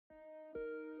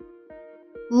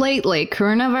Lately,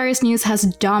 coronavirus news has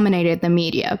dominated the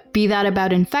media, be that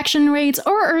about infection rates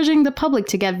or urging the public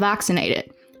to get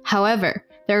vaccinated. However,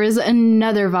 there is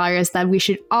another virus that we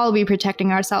should all be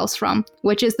protecting ourselves from,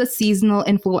 which is the seasonal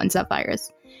influenza virus.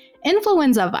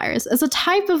 Influenza virus is a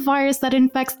type of virus that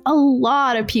infects a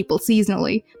lot of people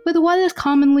seasonally, with what is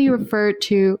commonly referred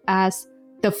to as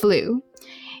the flu.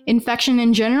 Infection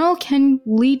in general can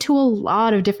lead to a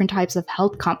lot of different types of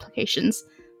health complications,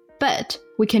 but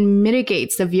we can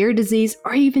mitigate severe disease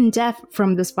or even death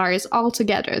from this virus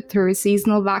altogether through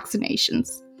seasonal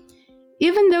vaccinations.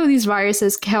 Even though these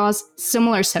viruses cause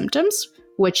similar symptoms,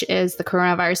 which is the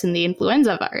coronavirus and the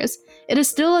influenza virus, it is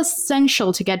still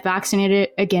essential to get vaccinated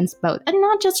against both, and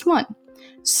not just one.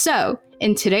 So,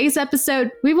 in today's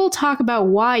episode, we will talk about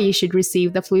why you should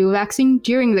receive the flu vaccine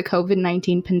during the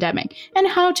COVID-19 pandemic and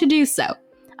how to do so.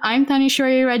 I'm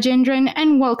Tanishwari Rajendran,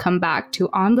 and welcome back to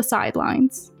On the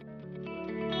Sidelines.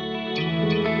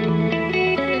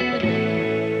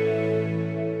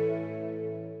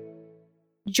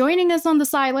 Joining us on the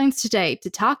sidelines today to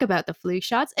talk about the flu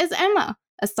shots is Emma,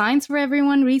 a Science for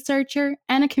Everyone researcher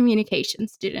and a communication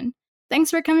student.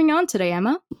 Thanks for coming on today,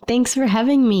 Emma. Thanks for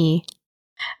having me.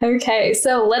 Okay,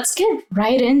 so let's get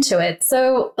right into it.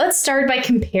 So let's start by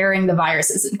comparing the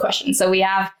viruses in question. So we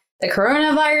have the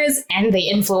coronavirus and the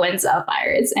influenza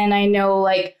virus. And I know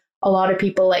a lot of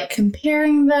people like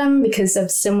comparing them because of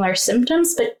similar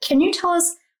symptoms, but can you tell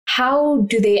us how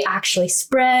do they actually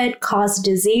spread, cause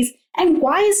disease? And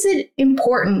why is it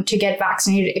important to get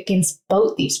vaccinated against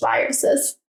both these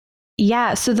viruses?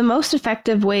 Yeah, so the most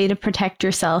effective way to protect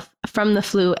yourself from the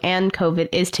flu and COVID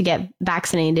is to get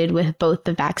vaccinated with both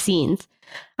the vaccines.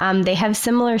 They have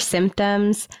similar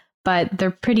symptoms, but they're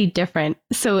pretty different.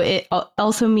 So it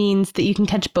also means that you can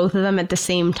catch both of them at the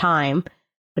same time,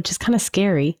 which is kind of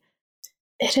scary.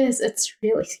 It is. It's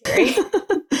really scary.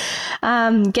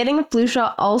 Getting a flu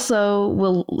shot also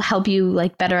will help you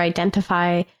better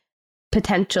identify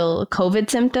potential COVID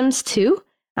symptoms too,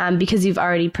 because you've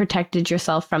already protected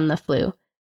yourself from the flu.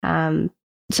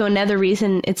 So another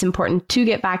reason it's important to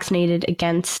get vaccinated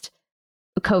against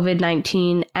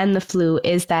COVID-19 and the flu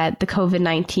is that the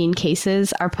COVID-19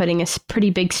 cases are putting a pretty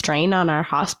big strain on our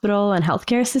hospital and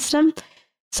healthcare system.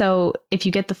 So if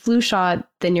you get the flu shot,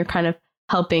 then you're kind of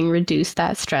helping reduce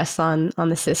that stress on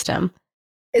the system.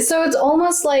 So it's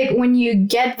almost like when you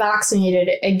get vaccinated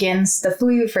against the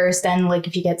flu first, then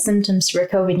if you get symptoms for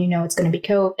COVID, you know it's going to be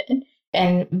COVID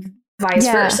and vice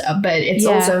versa. But it's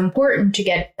also important to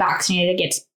get vaccinated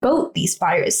against both these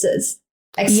viruses,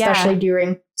 especially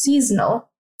during seasonal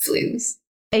flus.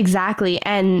 Exactly.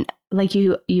 And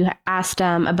you asked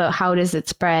about how does it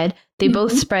spread? They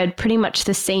both spread pretty much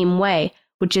the same way,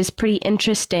 which is pretty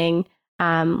interesting.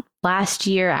 Last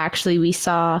year, actually, we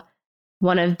saw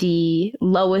one of the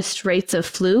lowest rates of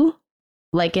flu,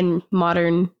 in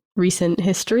modern recent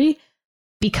history,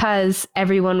 because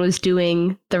everyone was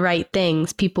doing the right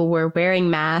things. People were wearing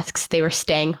masks, they were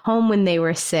staying home when they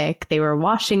were sick, they were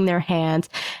washing their hands,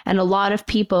 and a lot of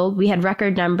people, we had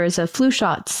record numbers of flu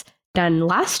shots done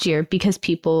last year because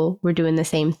people were doing the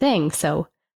same thing. So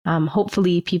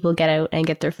hopefully people get out and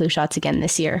get their flu shots again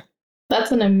this year.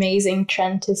 That's an amazing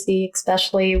trend to see,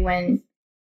 especially when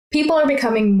people are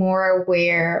becoming more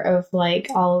aware of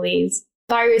all these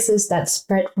viruses that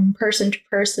spread from person to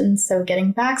person. So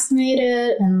getting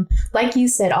vaccinated and, like you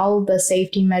said, all the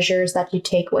safety measures that you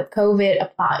take with COVID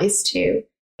applies to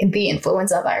the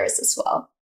influenza virus as well.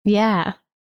 Yeah.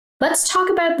 Let's talk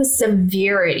about the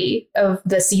severity of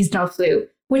the seasonal flu,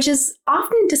 which is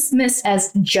often dismissed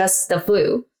as just the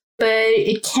flu, but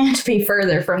it can't be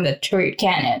further from the truth,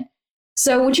 can it?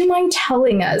 So would you mind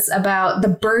telling us about the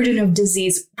burden of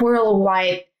disease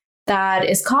worldwide that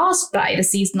is caused by the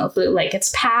seasonal flu,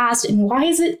 its past, and why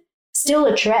is it still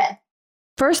a threat?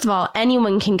 First of all,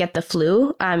 anyone can get the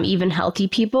flu, even healthy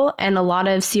people, and a lot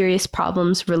of serious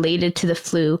problems related to the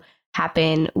flu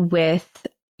happen with,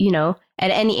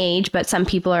 at any age, but some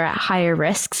people are at higher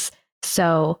risks.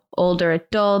 So older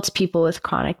adults, people with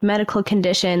chronic medical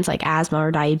conditions like asthma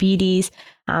or diabetes,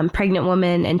 pregnant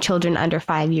women, and children under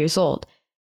 5 years old.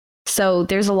 So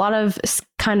there's a lot of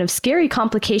kind of scary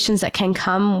complications that can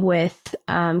come with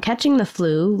catching the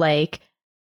flu, like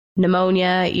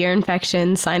pneumonia, ear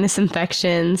infections, sinus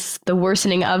infections, the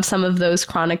worsening of some of those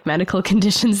chronic medical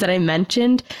conditions that I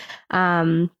mentioned.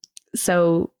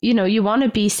 So, you want to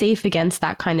be safe against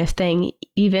that kind of thing.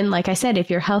 Even, like I said, if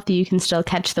you're healthy, you can still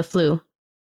catch the flu.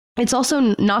 it's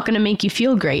also not going to make you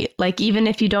feel great. Like, even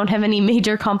if you don't have any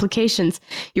major complications,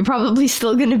 you're probably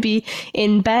still going to be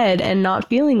in bed and not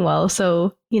feeling well.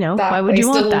 So, why would you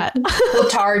want that?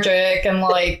 Lethargic and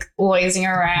like lazing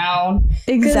around.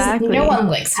 Exactly. No one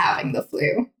likes having the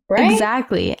flu, right?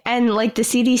 Exactly. And like the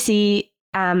CDC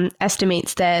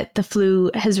estimates that the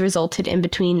flu has resulted in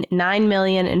between 9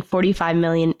 million and 45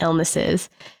 million illnesses,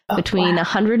 between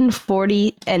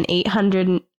 140 and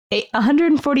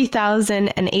 140,000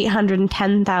 and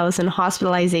 810,000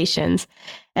 hospitalizations,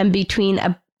 and between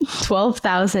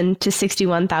 12,000 to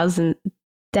 61,000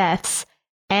 deaths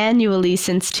annually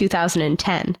since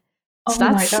 2010. So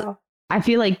that's, my God. I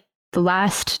feel like the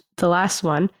last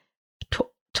one,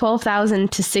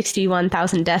 12,000 to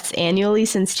 61,000 deaths annually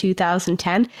since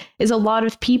 2010 is a lot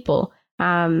of people.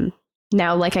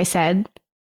 Now, like I said,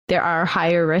 there are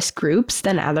higher risk groups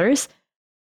than others,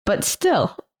 but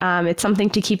still, it's something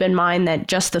to keep in mind that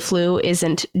just the flu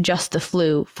isn't just the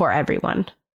flu for everyone.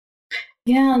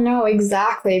 Yeah, no,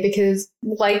 exactly. Because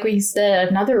like we said,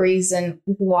 another reason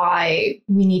why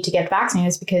we need to get vaccinated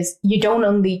is because you don't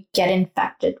only get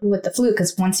infected with the flu,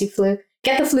 because once you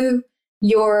get the flu,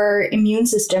 your immune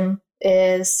system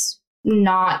is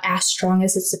not as strong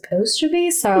as it's supposed to be.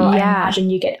 So I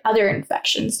imagine you get other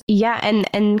infections. Yeah,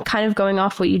 and kind of going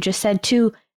off what you just said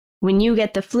too, when you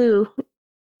get the flu,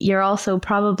 you're also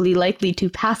probably likely to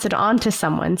pass it on to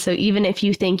someone. So even if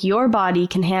you think your body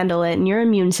can handle it and your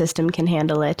immune system can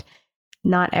handle it,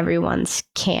 not everyone's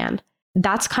can.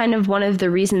 That's kind of one of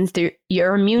the reasons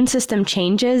your immune system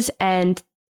changes and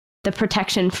the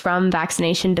protection from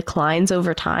vaccination declines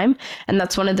over time. And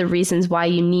that's one of the reasons why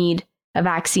you need a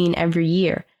vaccine every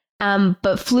year. But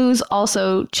flus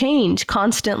also change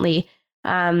constantly.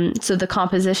 So the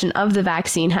composition of the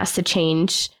vaccine has to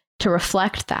change to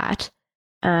reflect that.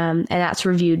 And that's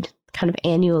reviewed kind of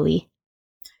annually.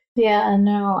 Yeah,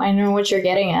 no, I know what you're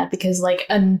getting at, because like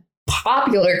a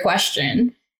popular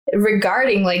question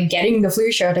regarding like getting the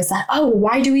flu shot is that,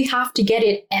 why do we have to get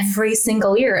it every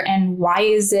single year? And why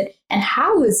is it, and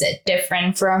how is it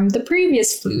different from the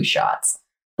previous flu shots?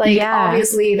 Like,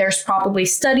 obviously, there's probably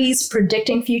studies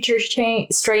predicting future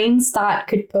strains that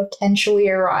could potentially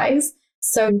arise.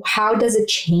 So how does it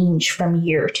change from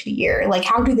year to year? Like,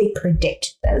 how do they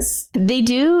predict this? They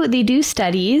do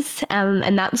studies,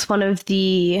 and that's one of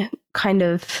the kind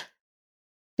of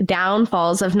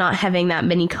downfalls of not having that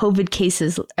many COVID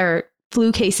cases or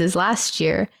flu cases last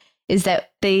year, is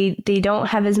that they don't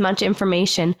have as much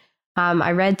information.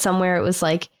 I read somewhere it was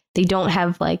like they don't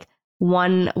have like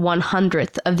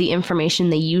 1/100th of the information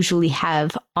they usually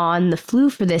have on the flu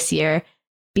for this year,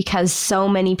 because so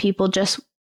many people just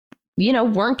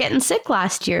weren't getting sick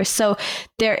last year. So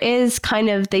there is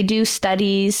they do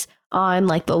studies on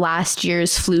like the last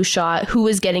year's flu shot, who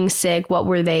was getting sick, what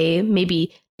were they,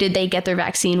 maybe did they get their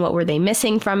vaccine, what were they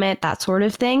missing from it, that sort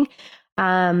of thing.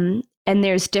 And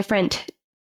there's different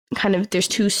there's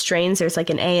two strains, there's like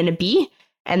an A and a B,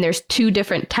 and there's two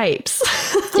different types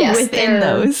within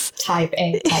those. Type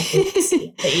A, type B,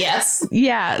 C. Yes.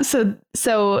 Yeah. So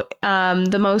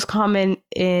the most common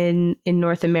in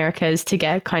North America is to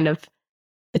get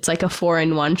it's like a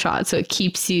 4-in-1 shot. So it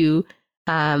keeps you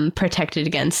protected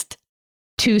against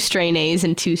 2 strain A's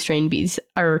and 2 strain B's,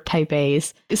 or type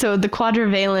A's. So the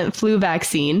quadrivalent flu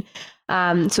vaccine,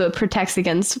 so it protects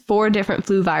against 4 different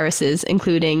flu viruses,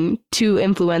 including 2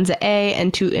 influenza A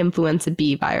and 2 influenza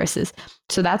B viruses.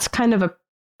 So that's kind of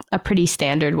a pretty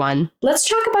standard one. Let's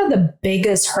talk about the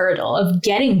biggest hurdle of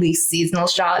getting these seasonal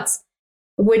shots,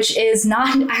 which is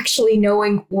not actually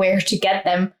knowing where to get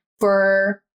them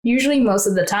for usually most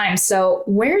of the time. So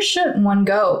where should one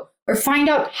go or find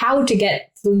out how to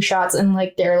get flu shots in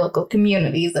like their local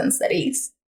communities and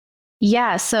cities?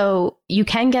 Yeah, so you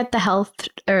can get the health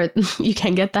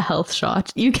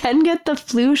shot. You can get the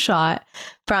flu shot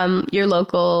from your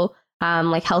local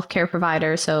like healthcare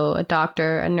provider, so a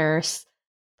doctor, a nurse,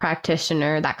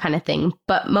 practitioner, that kind of thing.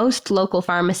 But most local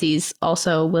pharmacies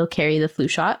also will carry the flu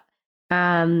shot.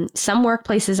 Some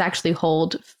workplaces actually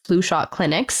hold flu shot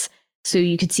clinics, so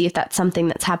you could see if that's something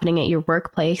that's happening at your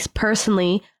workplace.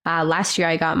 Personally, last year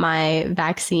I got my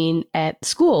vaccine at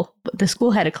school. The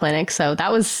school had a clinic, so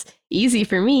that was easy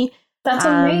for me. That's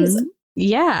amazing.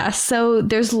 Yeah, so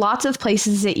there's lots of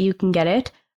places that you can get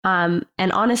it. And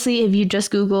honestly, if you just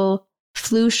Google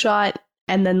flu shot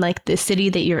and then like the city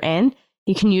that you're in,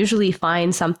 you can usually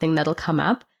find something that'll come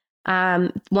up.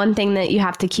 One thing that you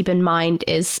have to keep in mind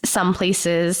is some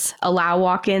places allow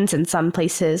walk-ins and some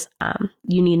places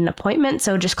you need an appointment.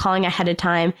 So just calling ahead of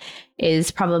time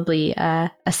is probably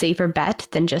a safer bet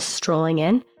than just strolling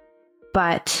in.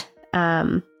 But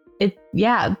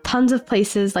tons of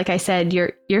places. Like I said,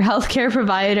 your healthcare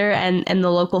provider and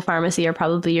the local pharmacy are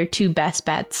probably your two best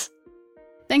bets.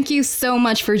 Thank you so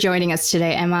much for joining us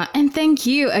today, Emma, and thank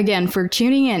you again for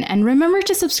tuning in. And remember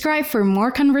to subscribe for more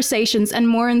conversations and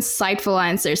more insightful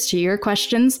answers to your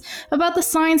questions about the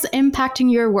science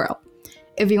impacting your world.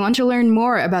 If you want to learn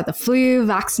more about the flu,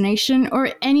 vaccination, or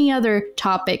any other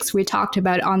topics we talked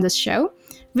about on this show,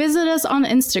 visit us on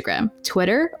Instagram,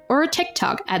 Twitter, or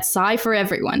TikTok at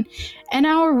Sci4Everyone, and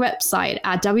our website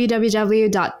at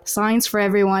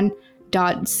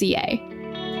www.scienceforeveryone.ca.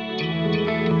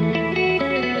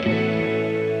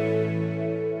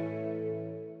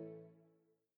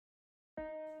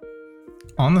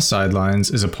 On the Sidelines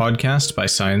is a podcast by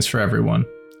Science for Everyone.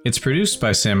 It's produced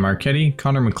by Sam Marchetti,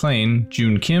 Connor McLean,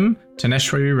 June Kim,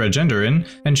 Taneshwari Rajendaran,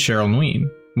 and Cheryl Nguyen,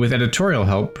 with editorial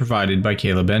help provided by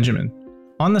Kayla Benjamin.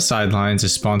 On the Sidelines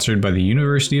is sponsored by the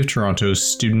University of Toronto's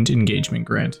Student Engagement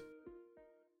Grant.